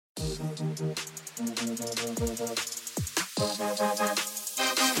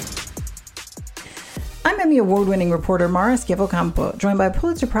I'm Emmy Award-winning reporter Mara Schiavocampo, joined by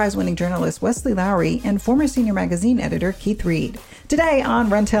Pulitzer Prize-winning journalist Wesley Lowery and former senior magazine editor Keith Reed. Today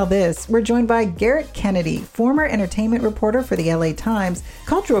on Run Tell This, we're joined by Garrett Kennedy, former entertainment reporter for the LA Times,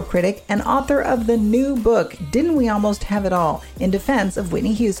 cultural critic, and author of the new book, Didn't We Almost Have It All?, in defense of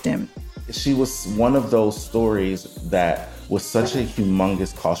Whitney Houston. She was one of those stories that was such a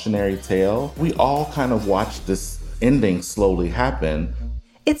humongous cautionary tale. We all kind of watched this ending slowly happen.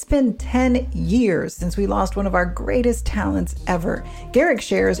 It's been 10 years since we lost one of our greatest talents ever. Garrett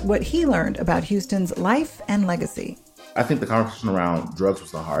shares what he learned about Houston's life and legacy. I think the conversation around drugs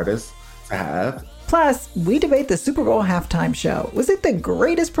was the hardest to have. Plus, we debate the Super Bowl halftime show. Was it the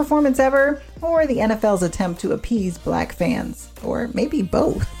greatest performance ever, or the NFL's attempt to appease Black fans? Or maybe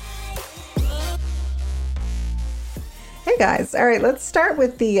both? Hey guys, all right, let's start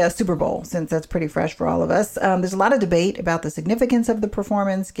with the Super Bowl, since that's pretty fresh for all of us. There's a lot of debate about the significance of the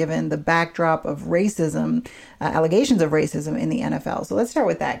performance given the backdrop of racism, allegations of racism in the NFL. So let's start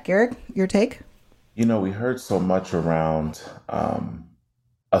with that. Garrett, your take? You know, we heard so much around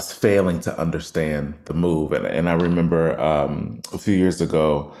us failing to understand the move. And I remember a few years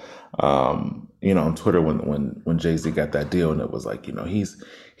ago, on Twitter when Jay-Z got that deal, and it was like,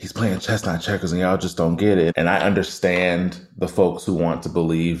 he's playing chess, not checkers, and y'all just don't get it. And I understand the folks who want to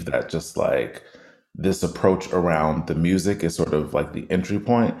believe that just like this approach around the music is sort of like the entry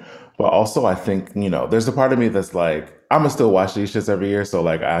point. But also I think, there's a part of me that's like, I'm gonna still watch these shits every year. So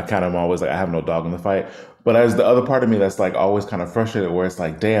like, I kind of always like, I have no dog in the fight. But there's the other part of me that's like always kind of frustrated where it's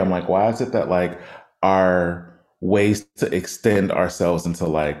like, damn, like, why is it that like our ways to extend ourselves into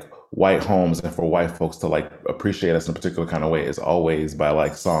like white homes and for white folks to like appreciate us in a particular kind of way is always by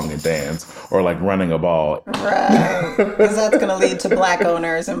like song and dance or like running a ball. Right. Because that's going to lead to Black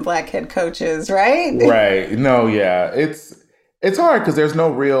owners and Black head coaches, right? Right. No, yeah. It's hard because there's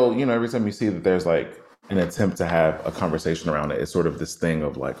no real, every time you see that there's like an attempt to have a conversation around it, it's sort of this thing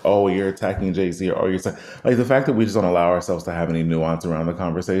of like, oh, you're attacking Jay-Z, or you're like the fact that we just don't allow ourselves to have any nuance around the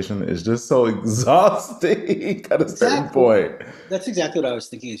conversation is just so exhausting at a certain point. That's exactly what I was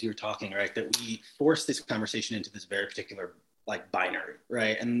thinking as you were talking, right? That we force this conversation into this very particular like binary,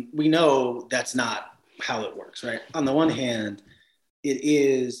 right? And we know that's not how it works, right? On the one hand, it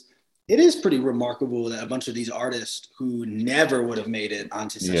is pretty remarkable that a bunch of these artists who never would have made it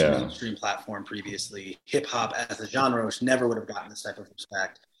onto such a mainstream platform previously, hip hop as a genre, which never would have gotten this type of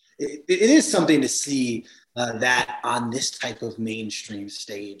respect. It is something to see that on this type of mainstream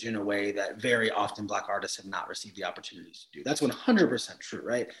stage in a way that very often Black artists have not received the opportunities to do. That's 100% true,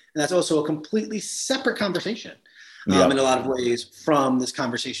 right? And that's also a completely separate conversation in a lot of ways from this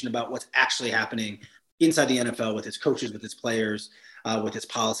conversation about what's actually happening inside the NFL with its coaches, with its players, with its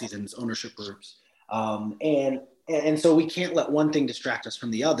policies and its ownership groups. And so we can't let one thing distract us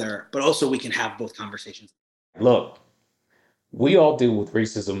from the other, but also we can have both conversations. Look, we all deal with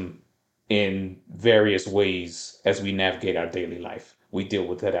racism in various ways as we navigate our daily life. We deal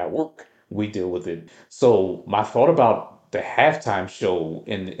with it at work. We deal with it. So my thought about the halftime show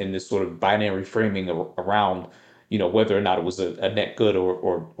in this sort of binary framing around, whether or not it was a net good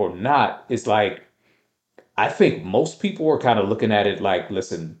or not, is like, I think most people are kind of looking at it like,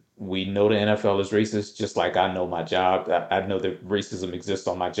 listen, we know the NFL is racist, just like I know my job. I know that racism exists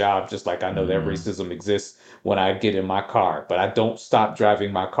on my job, just like I know that racism exists when I get in my car. But I don't stop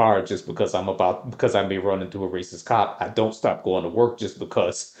driving my car just because I may run into a racist cop. I don't stop going to work just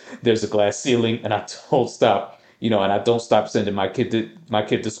because there's a glass ceiling, and I don't stop, and I don't stop sending my kid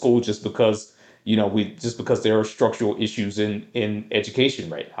to school just because because there are structural issues in education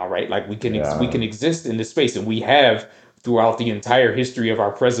right now, right? Like we can exist in this space, and we have throughout the entire history of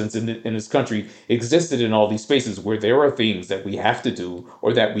our presence in this country existed in all these spaces where there are things that we have to do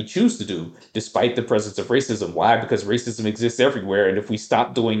or that we choose to do despite the presence of racism. Why? Because racism exists everywhere, and if we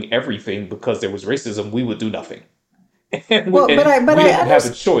stopped doing everything because there was racism, we would do nothing. And we didn't have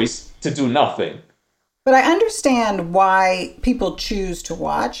a choice to do nothing. But I understand why people choose to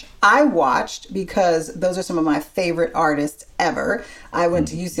watch. I watched because those are some of my favorite artists ever. I went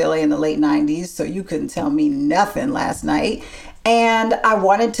to UCLA in the late 90s, so you couldn't tell me nothing last night. And I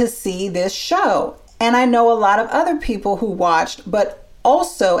wanted to see this show. And I know a lot of other people who watched, but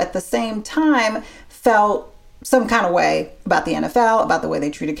also at the same time felt some kind of way about the NFL, about the way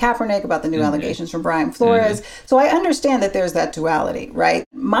they treated Kaepernick, about the new allegations from Brian Flores. So I understand that there's that duality, right?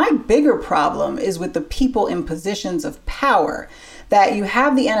 My bigger problem is with the people in positions of power. that you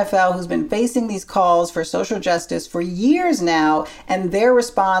have the NFL who's been facing these calls for social justice for years now, and their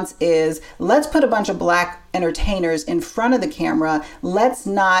response is, let's put a bunch of Black entertainers in front of the camera. Let's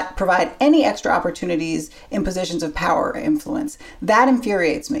not provide any extra opportunities in positions of power or influence. That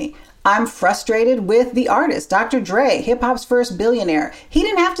infuriates me. I'm frustrated with the artist, Dr. Dre, hip hop's first billionaire. He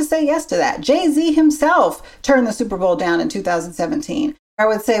didn't have to say yes to that. Jay-Z himself turned the Super Bowl down in 2017. I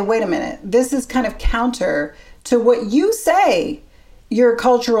would say, wait a minute, this is kind of counter to what you say your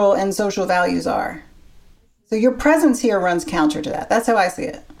cultural and social values are. So your presence here runs counter to that. That's how I see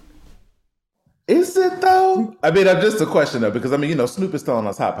it. Is it though? I mean, I'm just a question though, because I mean, you know, Snoop is still on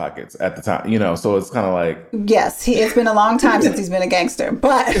those Hot Pockets at the time, you know, so it's kind of like. Yes, it's been a long time since he's been a gangster,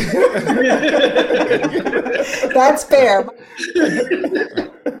 but that's fair.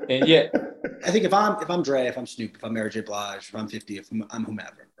 And yet, I think if I'm Dre, if I'm Snoop, if I'm Mary J. Blige, if I'm 50, if I'm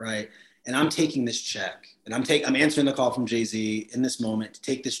whomever, right? And I'm taking this check, and I'm answering the call from Jay-Z in this moment to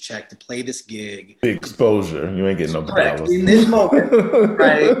take this check, to play this gig. Big exposure. You ain't getting no dollars. In this moment,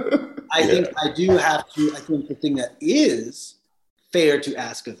 right? I think the thing that is fair to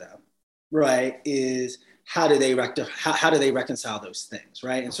ask of them, right, is how do they reconcile those things,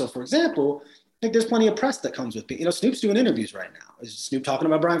 right? And so, for example, I think there's plenty of press that comes with, you know, Snoop's doing interviews right now. Is Snoop talking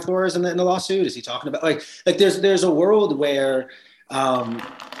about Brian Flores in the lawsuit? Is he talking about like there's a world where,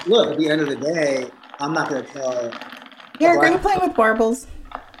 look, at the end of the day, I'm not going to tell. Eric, are you playing with marbles?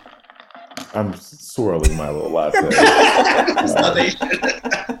 I'm swirling my little latte.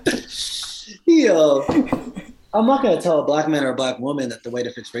 I'm not going to tell a Black man or a Black woman that the way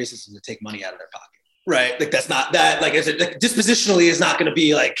to fix racism is to take money out of their pocket. Right. Like that's not that like, dispositionally is not going to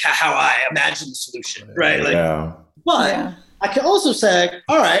be like how I imagine the solution. Right. Like, yeah. But I can also say,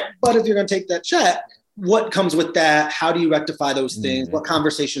 all right, but if you're going to take that check, what comes with that? How do you rectify those things? What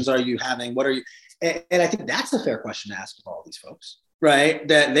conversations are you having? What are you? And I think that's a fair question to ask of all these folks. Right,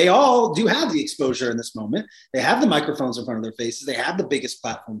 that they all do have the exposure in this moment. They have the microphones in front of their faces. They have the biggest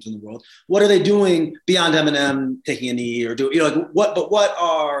platforms in the world. What are they doing beyond Eminem taking a knee or doing, you know, like what? But what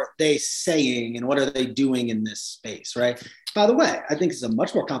are they saying and what are they doing in this space? Right. By the way, I think it's a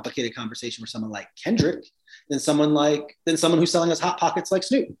much more complicated conversation for someone like Kendrick than someone who's selling us Hot Pockets like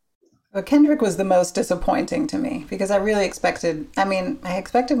Snoop. Well, Kendrick was the most disappointing to me because I really expected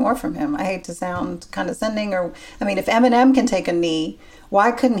more from him. I hate to sound condescending if Eminem can take a knee,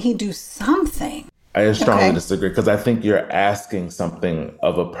 why couldn't he do something? I strongly disagree because I think you're asking something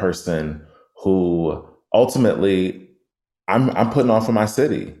of a person who ultimately I'm putting on for my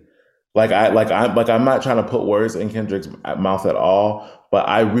city. I'm not trying to put words in Kendrick's mouth at all, but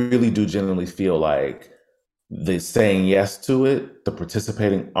I really do genuinely feel like the saying yes to it, the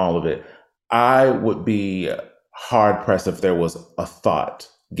participating, all of it. I would be hard pressed if there was a thought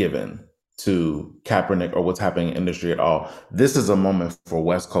given to Kaepernick or what's happening in industry at all. This is a moment for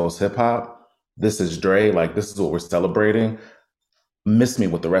West Coast hip hop. This is Dre. Like, this is what we're celebrating. Miss me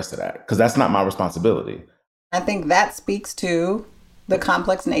with the rest of that, because that's not my responsibility. I think that speaks to the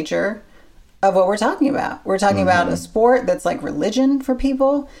complex nature of what we're talking about. We're talking about a sport that's like religion for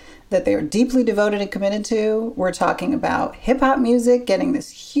people, that they're deeply devoted and committed to. We're talking about hip hop music getting this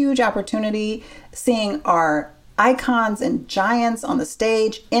huge opportunity, seeing our icons and giants on the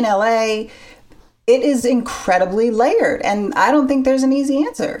stage in LA. It is incredibly layered, and I don't think there's an easy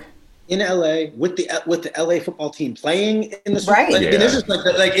answer. In LA with the LA football team playing in the Super Bowl. Right. There's just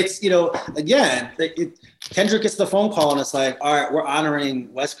like it's, you know, again, Kendrick gets the phone call and it's like, all right, we're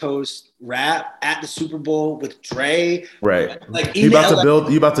honoring West Coast rap at the Super Bowl with Dre. Right. Like you about to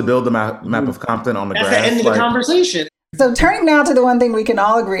build the map of Compton on the grass. That's the end of the conversation. So turning now to the one thing we can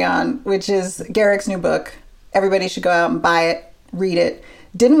all agree on, which is Garrick's new book. Everybody should go out and buy it, read it.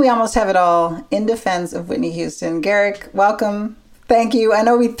 Didn't we almost have it all? In Defense of Whitney Houston. Garrick, welcome. Thank you. I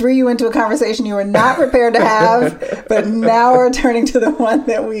know we threw you into a conversation you were not prepared to have, but now we're turning to the one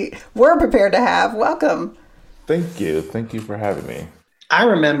that we were prepared to have. Welcome. Thank you. Thank you for having me. I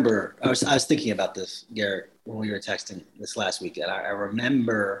remember, I was thinking about this, Garrick, when we were texting this last weekend. I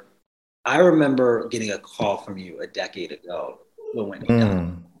remember getting a call from you a decade ago when Whitney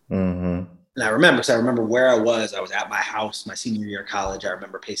died. And I remember, because I remember where I was. I was at my house, my senior year of college. I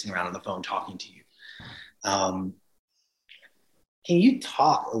remember pacing around on the phone talking to you. Can you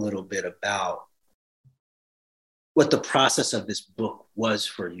talk a little bit about what the process of this book was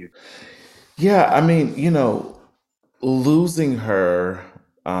for you? Yeah, I mean, you know, losing her,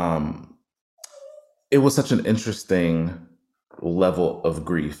 it was such an interesting level of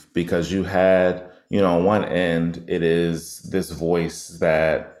grief because you had, you know, on one end, it is this voice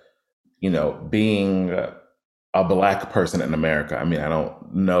that, you know, being a Black person in America. I mean, I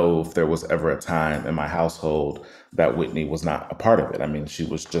don't know if there was ever a time in my household that Whitney was not a part of it. I mean, she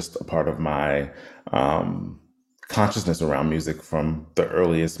was just a part of my consciousness around music from the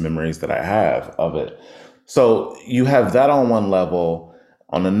earliest memories that I have of it. So you have that on one level.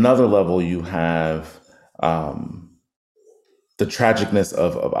 On another level, you have the tragicness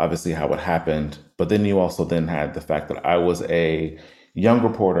of obviously how it happened, but then you also then had the fact that I was a young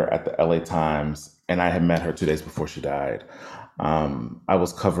reporter at the LA Times, and I had met her 2 days before she died. I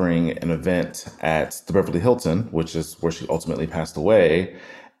was covering an event at the Beverly Hilton, which is where she ultimately passed away.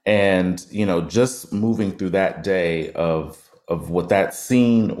 And, you know, just moving through that day of what that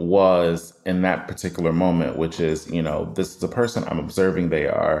scene was in that particular moment, which is, you know, this is a person I'm observing, they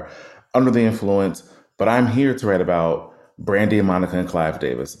are under the influence, but I'm here to write about Brandy and Monica and Clive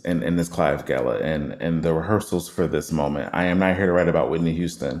Davis in this Clive Gala and the rehearsals for this moment. I am not here to write about Whitney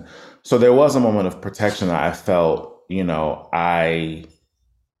Houston. So there was a moment of protection that I felt, you know, I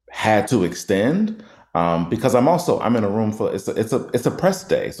had to extend because I'm in a room full. It's a press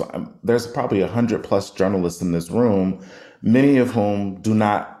day, so there's probably 100+ journalists in this room, many of whom do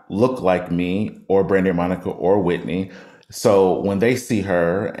not look like me or Brandy or Monica or Whitney. So when they see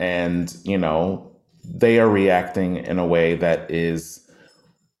her and, you know, they are reacting in a way that is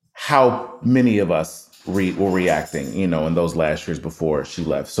how many of us were reacting, you know, in those last years before she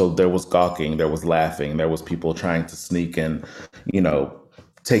left. So there was gawking, there was laughing, there was people trying to sneak and, you know,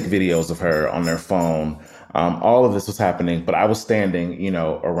 take videos of her on their phone. All of this was happening, but I was standing, you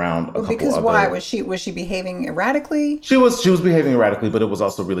know, around a couple Because other. why was she behaving erratically? She was behaving erratically, but it was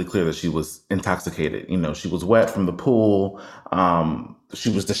also really clear that she was intoxicated. You know, she was wet from the pool. She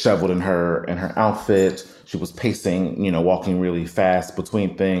was disheveled in her outfit. She was pacing, you know, walking really fast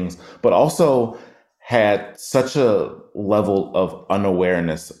between things, but also had such a level of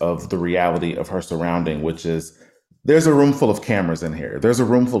unawareness of the reality of her surrounding, which is there's a room full of cameras in here. There's a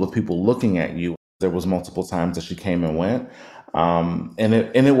room full of people looking at you. There was multiple times that she came and went. And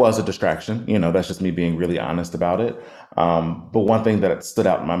it was a distraction. You know, that's just me being really honest about it. But one thing that stood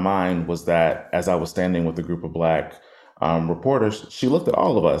out in my mind was that as I was standing with a group of Black reporters, she looked at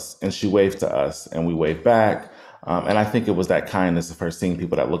all of us and she waved to us and we waved back. And I think it was that kindness of her seeing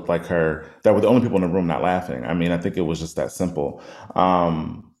people that looked like her, that were the only people in the room not laughing. I mean, I think it was just that simple.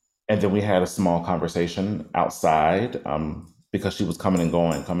 And then we had a small conversation outside because she was coming and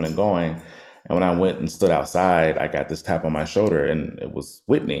going. And when I went and stood outside, I got this tap on my shoulder and it was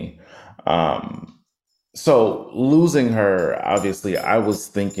Whitney. So losing her, obviously, I was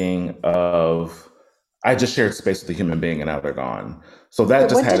thinking of, I just shared space with a human being and now they're gone. So that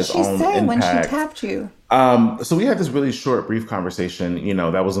just had its own impact. What did she say when she tapped you? So we had this really short, brief conversation. You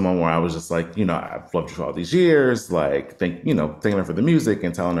know, that was the moment where I was just like, you know, I've loved you for all these years, like, thanking her for the music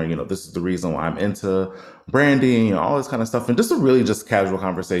and telling her, you know, this is the reason why I'm into Brandy and, you know, all this kind of stuff. And just a really just casual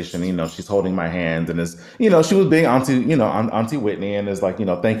conversation. You know, she's holding my hand and is, you know, she was being Auntie Whitney and is like, you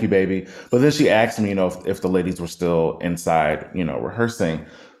know, thank you, baby. But then she asked me, you know, if the ladies were still inside, you know, rehearsing.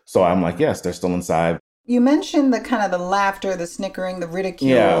 So I'm like, yes, they're still inside. You mentioned the kind of the laughter, the snickering, the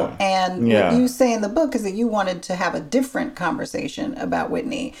ridicule. And what you say in the book is that you wanted to have a different conversation about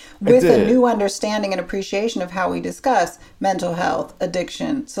Whitney with a new understanding and appreciation of how we discuss mental health,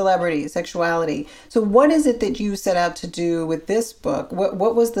 addiction, celebrity, sexuality. So what is it that you set out to do with this book?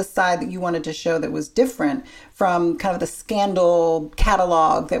 What was the side that you wanted to show that was different from kind of the scandal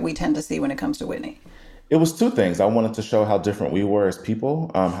catalog that we tend to see when it comes to Whitney? It was two things. I wanted to show how different we were as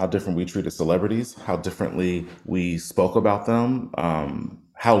people, how different we treated celebrities, how differently we spoke about them,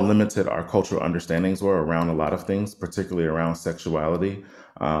 how limited our cultural understandings were around a lot of things, particularly around sexuality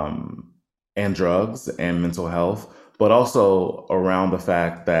and drugs and mental health, but also around the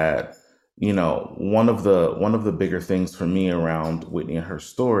fact that, you know, one of the bigger things for me around Whitney and her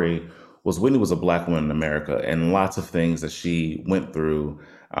story was Whitney was a Black woman in America, and lots of things that she went through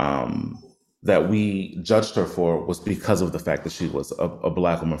that we judged her for was because of the fact that she was a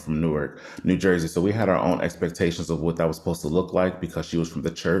Black woman from Newark, New Jersey. So we had our own expectations of what that was supposed to look like because she was from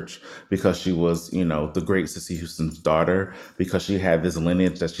the church, because she was, you know, the great Cissy Houston's daughter, because she had this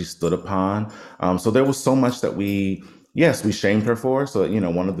lineage that she stood upon. So there was so much that we shamed her for. So, you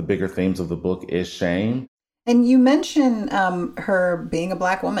know, one of the bigger themes of the book is shame. And you mentioned her being a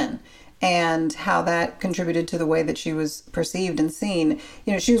Black woman and how that contributed to the way that she was perceived and seen.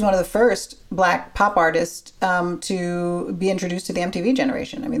 You know, she was one of the first Black pop artists to be introduced to the MTV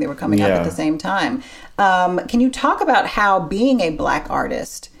generation. I mean, they were coming up at the same time. Can you talk about how being a Black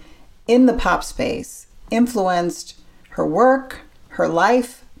artist in the pop space influenced her work, her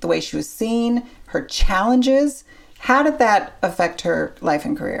life, the way she was seen, her challenges? How did that affect her life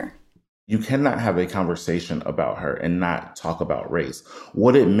and career? You cannot have a conversation about her and not talk about race.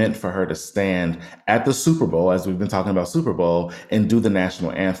 What it meant for her to stand at the Super Bowl, as we've been talking about Super Bowl, and do the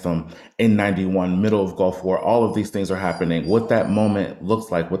national anthem in 91, middle of Gulf War, all of these things are happening. What that moment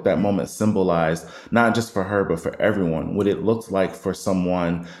looks like, what that moment symbolized, not just for her, but for everyone, what it looks like for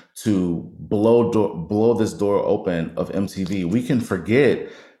someone to blow this door open of MTV. We can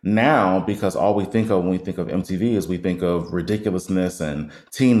forget now because all we think of when we think of MTV is we think of ridiculousness and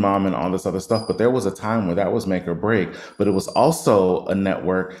Teen Mom and all this other stuff. But there was a time where that was make or break. But it was also a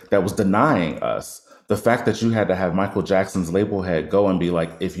network that was denying us. The fact that you had to have Michael Jackson's label head go and be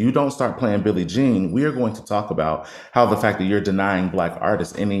like, if you don't start playing Billie Jean, we are going to talk about how the fact that you're denying Black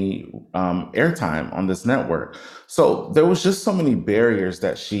artists any airtime on this network. So there was just so many barriers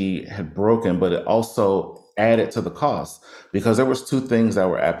that she had broken, but it also added to the cost because there was two things that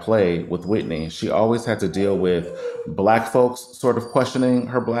were at play with Whitney. She always had to deal with Black folks sort of questioning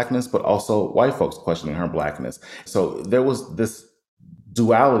her Blackness, but also white folks questioning her Blackness. So there was this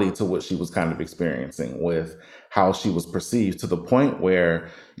duality to what she was kind of experiencing with how she was perceived, to the point where,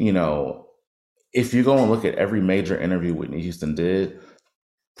 you know, if you go and look at every major interview Whitney Houston did,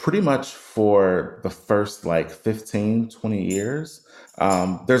 pretty much for the first like 15, 20 years,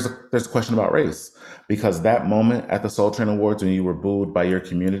 there's a question about race, because that moment at the Soul Train Awards when you were booed by your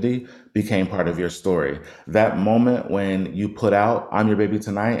community became part of your story. That moment when you put out I'm Your Baby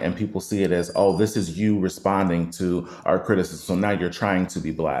Tonight and people see it as, oh, this is you responding to our criticism, so now you're trying to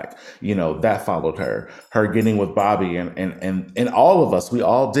be Black. You know, that followed her. Her getting with Bobby and all of us, we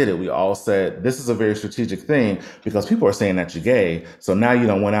all did it. We all said, this is a very strategic thing because people are saying that you're gay. So now you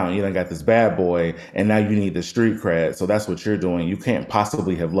don't went out and you done got this bad boy and now you need the street cred. So that's what you're doing. You can't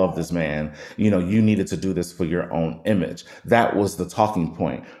possibly have loved this man. You know, you needed to do this for your own image. That was the talking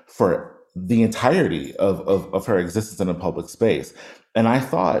point for the entirety of her existence in a public space. And I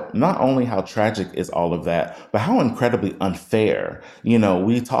thought not only how tragic is all of that, but how incredibly unfair. You know,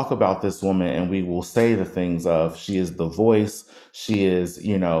 we talk about this woman and we will say the things of, she is the voice, she is,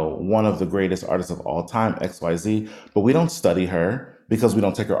 you know, one of the greatest artists of all time, XYZ, but we don't study her because we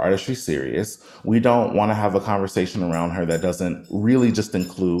don't take her artistry serious. We don't want to have a conversation around her that doesn't really just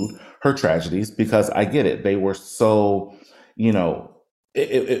include her tragedies, because I get it. They were so, you know,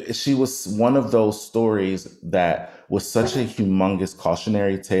 she was one of those stories that was such a humongous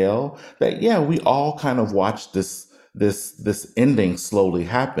cautionary tale that, yeah, we all kind of watched this ending slowly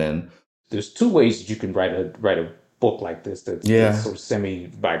happen. There's two ways that you can write a book like this that's sort of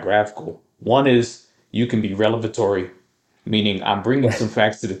semi-biographical. One is you can be revelatory, meaning I'm bringing some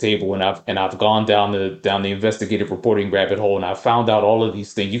facts to the table, and I've gone down the investigative reporting rabbit hole, and I've found out all of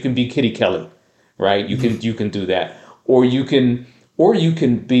these things. You can be Kitty Kelly, right? You can do that, or you can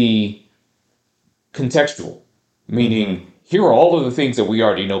be contextual, meaning here are all of the things that we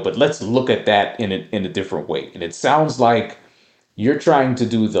already know, but let's look at that in a different way. And it sounds like you're trying to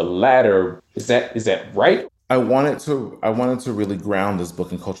do the latter. Is that right? I wanted to really ground this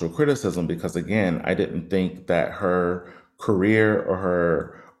book in cultural criticism because, again, I didn't think that her career or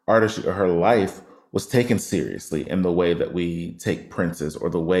her artistry or her life was taken seriously in the way that we take Prince's, or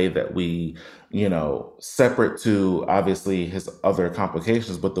the way that we, you know, separate to obviously his other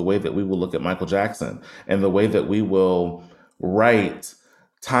complications, but the way that we will look at Michael Jackson, and the way that we will write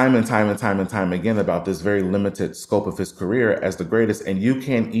time and time and time and time again about this very limited scope of his career as the greatest. And you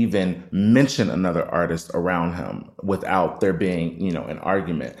can't even mention another artist around him without there being, you know, an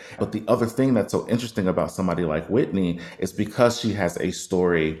argument. But the other thing that's so interesting about somebody like Whitney is because she has a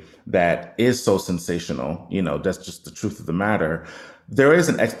story that is so sensational, you know, that's just the truth of the matter. There is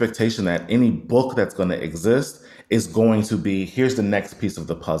an expectation that any book that's going to exist is going to be, here's the next piece of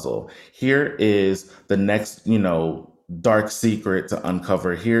the puzzle. Here is the next, you know, dark secret to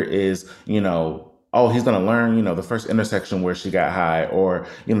uncover. Here is, you know, oh, he's going to learn, you know, the first intersection where she got high, or,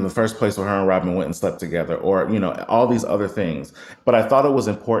 you know, the first place where her and Robin went and slept together, or, you know, all these other things. But I thought it was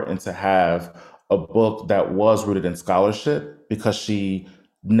important to have a book that was rooted in scholarship because she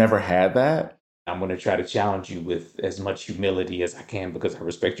never had that. I'm going to try to challenge you with as much humility as I can because I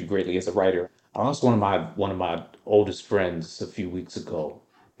respect you greatly as a writer. I lost one of my oldest friends a few weeks ago,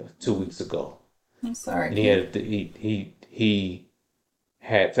 2 weeks ago. I'm sorry. And he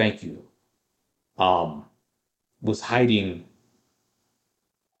had, thank you, was hiding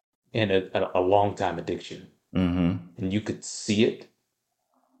in a long time addiction. And you could see it,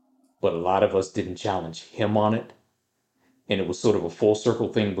 but a lot of us didn't challenge him on it. And it was sort of a full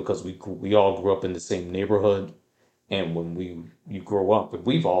circle thing because we all grew up in the same neighborhood. And when you grow up, and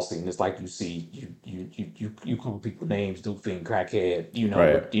we've all seen this, like you see, you call people names, doofing, crackhead, you know,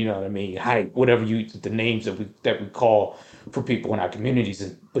 Right. you know what I mean, hype, whatever the names that we call for people in our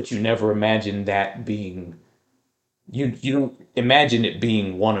communities, but you never imagine that being you don't imagine it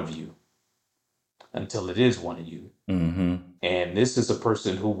being one of you until it is one of you. Mm-hmm. And this is a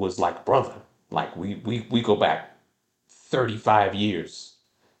person who was like brother. Like we go back 35 years,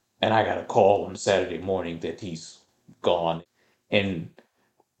 and I got a call on Saturday morning that he's gone. And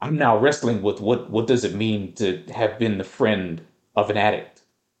I'm now wrestling with what does it mean to have been the friend of an addict,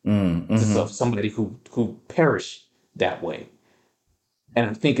 Mm-hmm. of somebody who perished that way.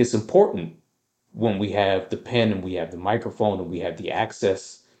 And I think it's important when we have the pen and we have the microphone and we have the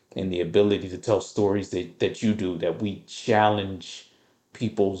access and the ability to tell stories that you do, that we challenge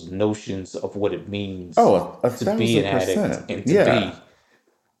people's notions of what it means Oh, a to be an thousand addict percent. and to Yeah. be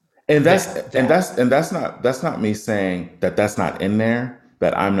And that that. that's not me saying that that's not in there,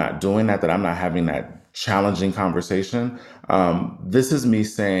 that I'm not doing that I'm not having that challenging conversation. This is me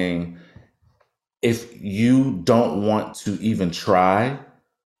saying, if you don't want to even try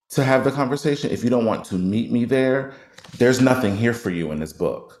to have the conversation, if you don't want to meet me there, there's nothing here for you in this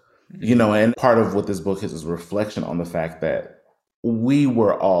book. And part of what this book is a reflection on the fact that we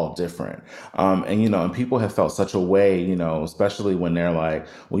were all different. And people have felt such a way, especially when they're like,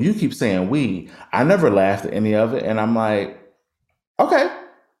 well, you keep saying we. I never laughed at any of it. And I'm like, okay,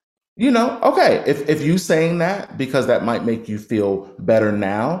 okay, if you saying that because that might make you feel better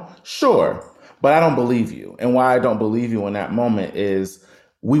now, sure. But I don't believe you. And why I don't believe you in that moment is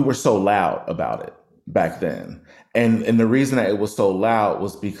we were so loud about it back then. And the reason that it was so loud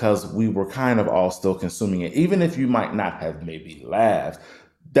was because we were kind of all still consuming it. Even if you might not have maybe laughed,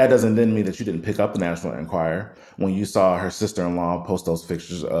 that doesn't then mean that you didn't pick up the National Enquirer when you saw her sister-in-law post those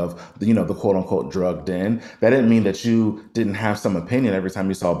pictures of the quote unquote drug den. That didn't mean that you didn't have some opinion every time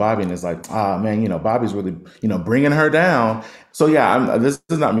you saw Bobby, and it's like, ah, man, Bobby's really, bringing her down. So yeah, this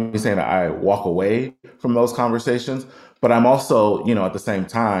is not me saying that I walk away from those conversations, but I'm also, at the same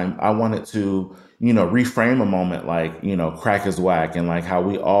time, I wanted to, reframe a moment like, crack is whack, and like how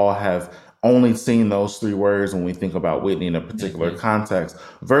we all have only seen those three words when we think about Whitney in a particular context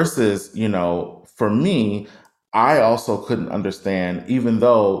versus, for me, I also couldn't understand, even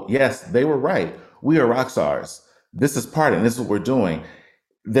though, yes, they were right. We are rock stars. This is part and this is what we're doing.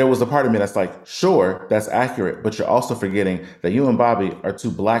 There was a part of me that's like, sure, that's accurate, but you're also forgetting that you and Bobby are two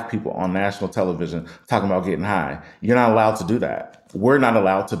Black people on national television talking about getting high. You're not allowed to do that. We're not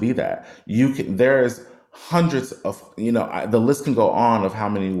allowed to be that. There's hundreds of, the list can go on of how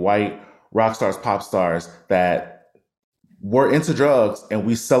many white rock stars, pop stars that were into drugs, and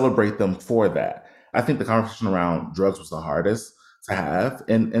we celebrate them for that. I think the conversation around drugs was the hardest to have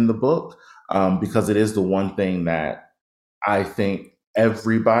in the book, because it is the one thing that I think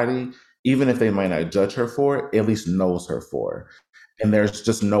everybody, even if they might not judge her for it, at least knows her for. And there's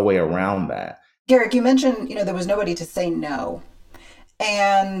just no way around that. Garrick, you mentioned, there was nobody to say no.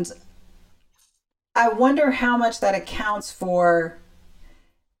 And I wonder how much that accounts for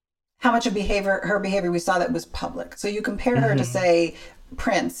how much of her behavior we saw that was public. So you compare her to, say,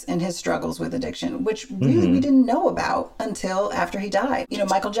 Prince and his struggles with addiction, which really we didn't know about until after he died.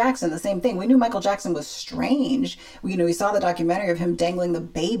 Michael Jackson, the same thing. We knew Michael Jackson was strange. We saw the documentary of him dangling the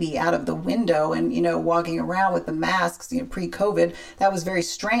baby out of the window and, walking around with the masks, pre-COVID. That was very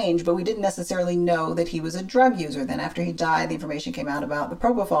strange, but we didn't necessarily know that he was a drug user. Then after he died, the information came out about the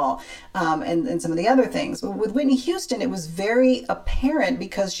propofol and some of the other things. But with Whitney Houston, it was very apparent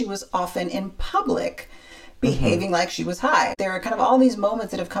because she was often in public behaving like she was high. There are kind of all these moments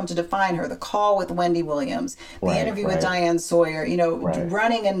that have come to define her. The call with Wendy Williams, the interview with Diane Sawyer,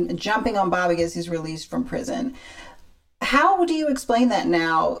 running and jumping on Bobby as he's released from prison. How do you explain that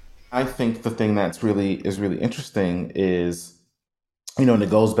now? I think the thing that's really interesting is, and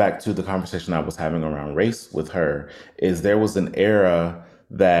it goes back to the conversation I was having around race with her, is there was an era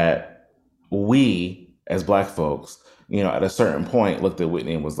that we as Black folks, at a certain point looked at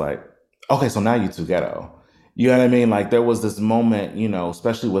Whitney and was like, okay, so now you two ghetto. You know what I mean? Like there was this moment,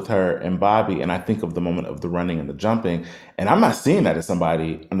 especially with her and Bobby, and I think of the moment of the running and the jumping, and I'm not seeing that as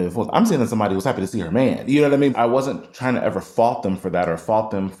somebody under the influence. I'm seeing that as somebody who's happy to see her man. You know what I mean? I wasn't trying to ever fault them for that or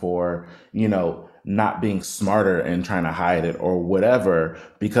fault them for, not being smarter and trying to hide it or whatever,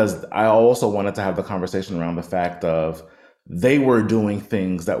 because I also wanted to have the conversation around the fact of they were doing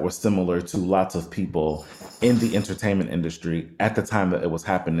things that were similar to lots of people in the entertainment industry at the time that it was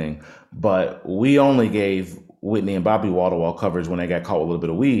happening. But we only gave Whitney and Bobby wall-to-wall coverage when they got caught with a little bit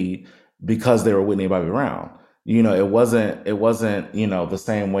of weed because they were Whitney and Bobby Brown. It wasn't, the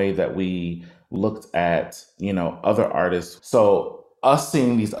same way that we looked at, other artists. So us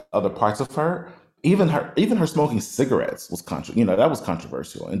seeing these other parts of her, even her smoking cigarettes was that was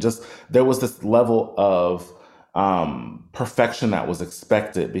controversial. And just, there was this level of perfection that was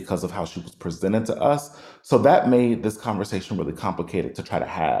expected because of how she was presented to us. So that made this conversation really complicated to try to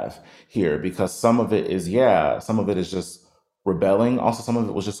have here, because some of it is, yeah, some of it is just rebelling. Also, some of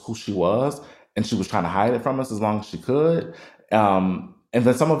it was just who she was, and she was trying to hide it from us as long as she could. And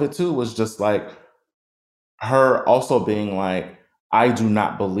then some of it too was just like her also being like, I do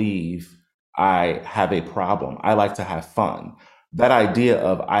not believe I have a problem. I like to have fun. That idea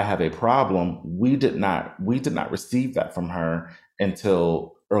of I have a problem, we did not receive that from her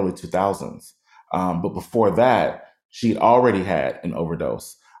until early 2000s. But before that, she'd already had an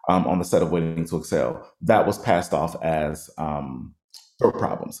overdose on the set of Waiting to Exhale. That was passed off as throat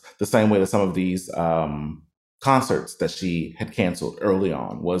problems. The same way that some of these concerts that she had canceled early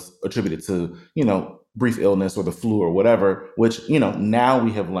on was attributed to, brief illness or the flu or whatever, which, now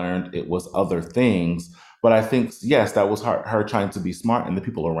we have learned it was other things. But I think, yes, that was her trying to be smart, and the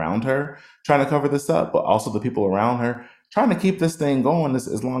people around her trying to cover this up, but also the people around her trying to keep this thing going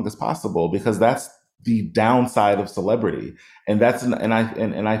as long as possible, because that's the downside of celebrity. And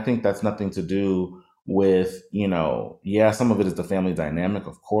I think that's nothing to do with, yeah, some of it is the family dynamic,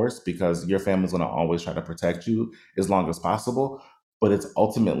 of course, because your family's going to always try to protect you as long as possible. But it's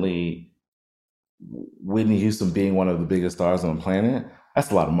ultimately Whitney Houston being one of the biggest stars on the planet. That's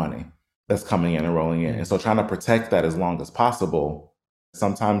a lot of money that's coming in and rolling in. And so trying to protect that as long as possible,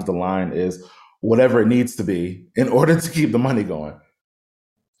 sometimes the line is whatever it needs to be in order to keep the money going.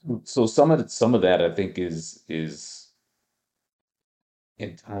 So some of that I think is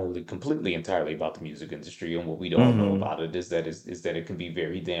entirely about the music industry, and what we don't know Hmm. about it is that it can be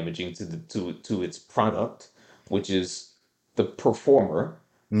very damaging to its product, which is the performer.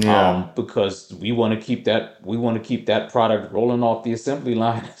 Yeah. Because we want to keep that product rolling off the assembly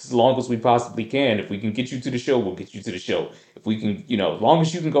line as long as we possibly can. If we can get you to the show, we'll get you to the show. If we can, as long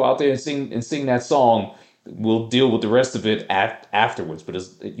as you can go out there and sing that song, we'll deal with the rest of it afterwards. But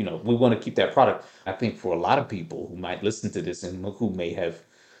we want to keep that product. I think for a lot of people who might listen to this and who may have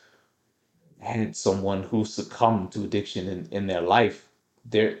had someone who succumbed to addiction in their life,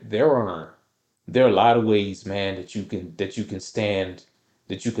 there are a lot of ways, man, that you can stand,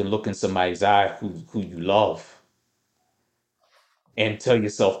 that you can look in somebody's eye who you love, and tell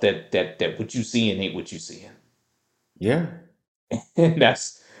yourself that what you seeing ain't what you seeing. Yeah. And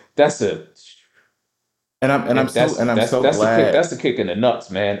that's a And I'm so that's glad. the kick in the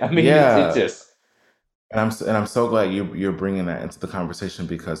nuts, man. I mean, it Yeah. just And I'm so glad you're bringing that into the conversation,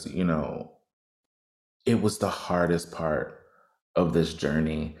 because it was the hardest part of this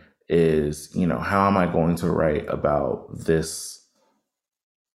journey is, how am I going to write about this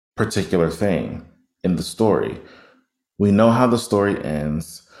particular thing in the story? We know how the story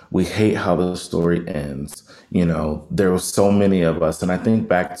ends. We hate how the story ends. There were so many of us. And I think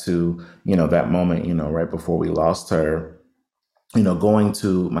back to, that moment, right before we lost her, going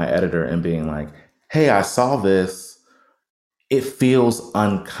to my editor and being like, hey, I saw this. It feels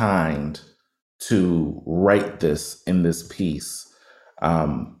unkind to write this in this piece.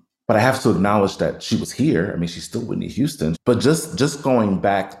 But I have to acknowledge that she was here. I mean, she's still Whitney Houston. But just going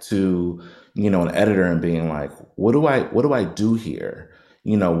back to, an editor and being like, what do I do here?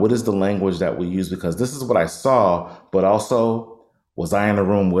 What is the language that we use? Because this is what I saw, but also, was I in a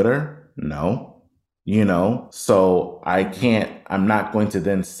room with her? No. So I'm not going to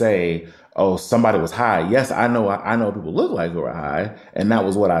then say, oh, somebody was high. Yes, I know people look like who are high, and that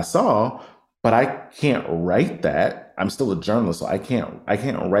was what I saw, but I can't write that. I'm still a journalist, so I can't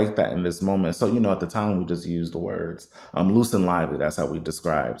write that in this moment. So, at the time we just used the words loose and lively. That's how we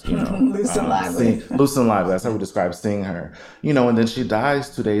described, Loose and lively. seeing loose and lively. That's how we described seeing her. And then she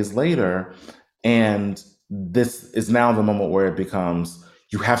dies 2 days later, and this is now the moment where it becomes,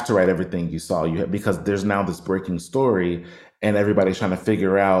 you have to write everything you saw. Because there's now this breaking story, and everybody's trying to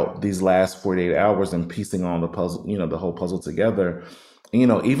figure out these last 48 hours and piecing on the puzzle, the whole puzzle together.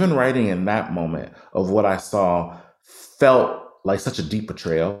 Even writing in that moment of what I saw felt like such a deep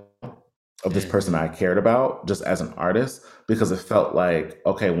betrayal of this person I cared about just as an artist, because it felt like,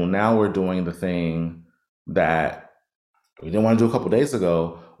 okay, well, now we're doing the thing that we didn't want to do a couple days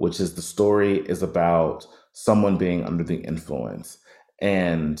ago, which is the story is about someone being under the influence.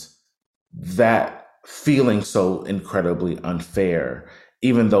 And that feeling so incredibly unfair,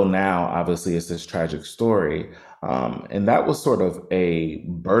 even though now obviously it's this tragic story. And that was sort of a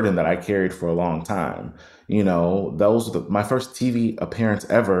burden that I carried for a long time. My first TV appearance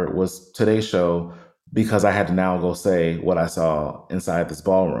ever was Today's Show, because I had to now go say what I saw inside this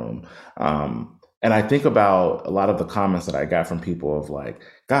ballroom. And I think about a lot of the comments that I got from people of like,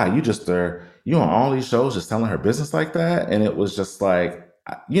 God, you on all these shows just telling her business like that. And it was just like,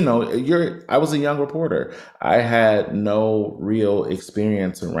 I was a young reporter. I had no real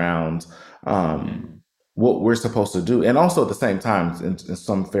experience around what we're supposed to do. And also at the same time, in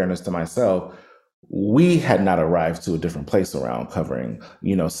some fairness to myself, we had not arrived to a different place around covering,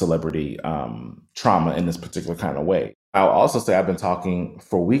 celebrity trauma in this particular kind of way. I'll also say I've been talking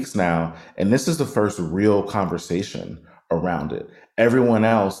for weeks now, and this is the first real conversation around it. Everyone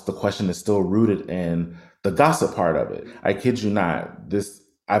else, the question is still rooted in the gossip part of it. I kid you not.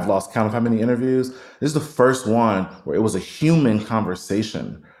 I've lost count of how many interviews. This is the first one where it was a human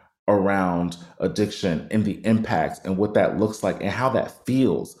conversation around addiction and the impact and what that looks like and how that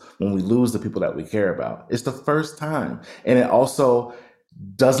feels when we lose the people that we care about. It's the first time. And it also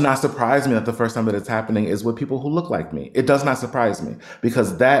does not surprise me that the first time that it's happening is with people who look like me. It does not surprise me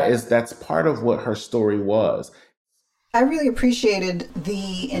because that's part of what her story was. I really appreciated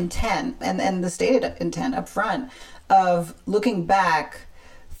the intent and the stated intent up front of looking back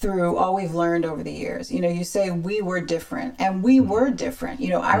through all we've learned over the years. You say we were different, and we were different.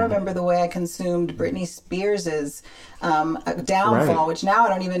 I remember the way I consumed Britney Spears's downfall, right, which now I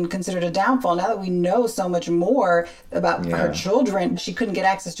don't even consider it a downfall. Now that we know so much more about her children, she couldn't get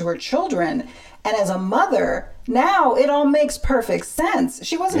access to her children. And as a mother, now it all makes perfect sense.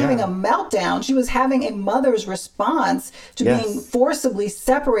 She wasn't having a meltdown. She was having a mother's response to being forcibly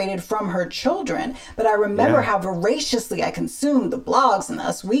separated from her children. But I remember how voraciously I consumed the blogs and the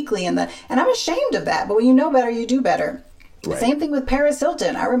Us Weekly and I'm ashamed of that. But when you know better, you do better. Right. Same thing with Paris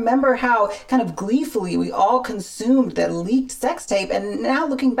Hilton. I remember how kind of gleefully we all consumed that leaked sex tape. And now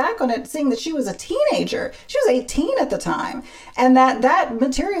looking back on it, seeing that she was a teenager, she was 18 at the time. And that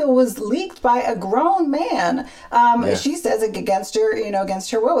material was leaked by a grown man. She says it against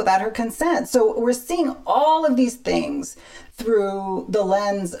her will, without her consent. So we're seeing all of these things through the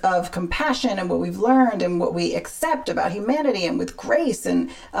lens of compassion and what we've learned and what we accept about humanity and with grace and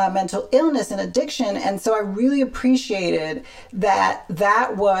mental illness and addiction. And so I really appreciated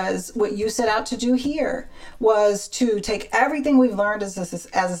that was what you set out to do here, was to take everything we've learned as a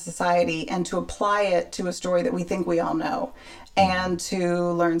society and to apply it to a story that we think we all know, and to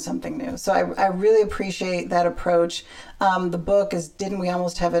learn something new. So I really appreciate that approach. The book is Didn't We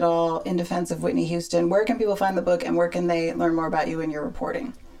Almost Have It All? In Defense of Whitney Houston. Where can people find the book, and where can they learn more about you and your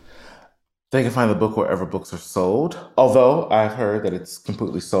reporting? They can find the book wherever books are sold, although I've heard that it's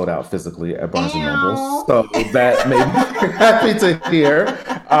completely sold out physically at Barnes & Noble. So that made me happy to hear.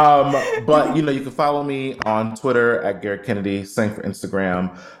 But, you can follow me on Twitter at Garrett Kennedy, same for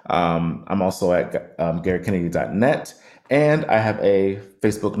Instagram. I'm also at garrettkennedy.net. And I have a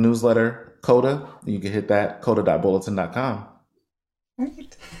Facebook newsletter, Coda. You can hit that, coda.bulletin.com.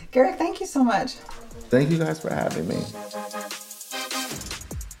 Great. Garrett, thank you so much. Thank you guys for having me.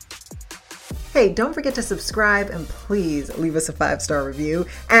 Hey, don't forget to subscribe and please leave us a 5-star review.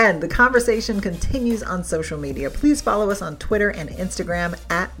 And the conversation continues on social media. Please follow us on Twitter and Instagram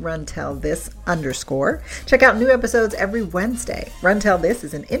at RunTellThis_. Check out new episodes every Wednesday. Run Tell This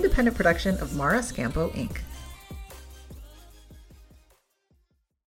is an independent production of Mara Scampo, Inc.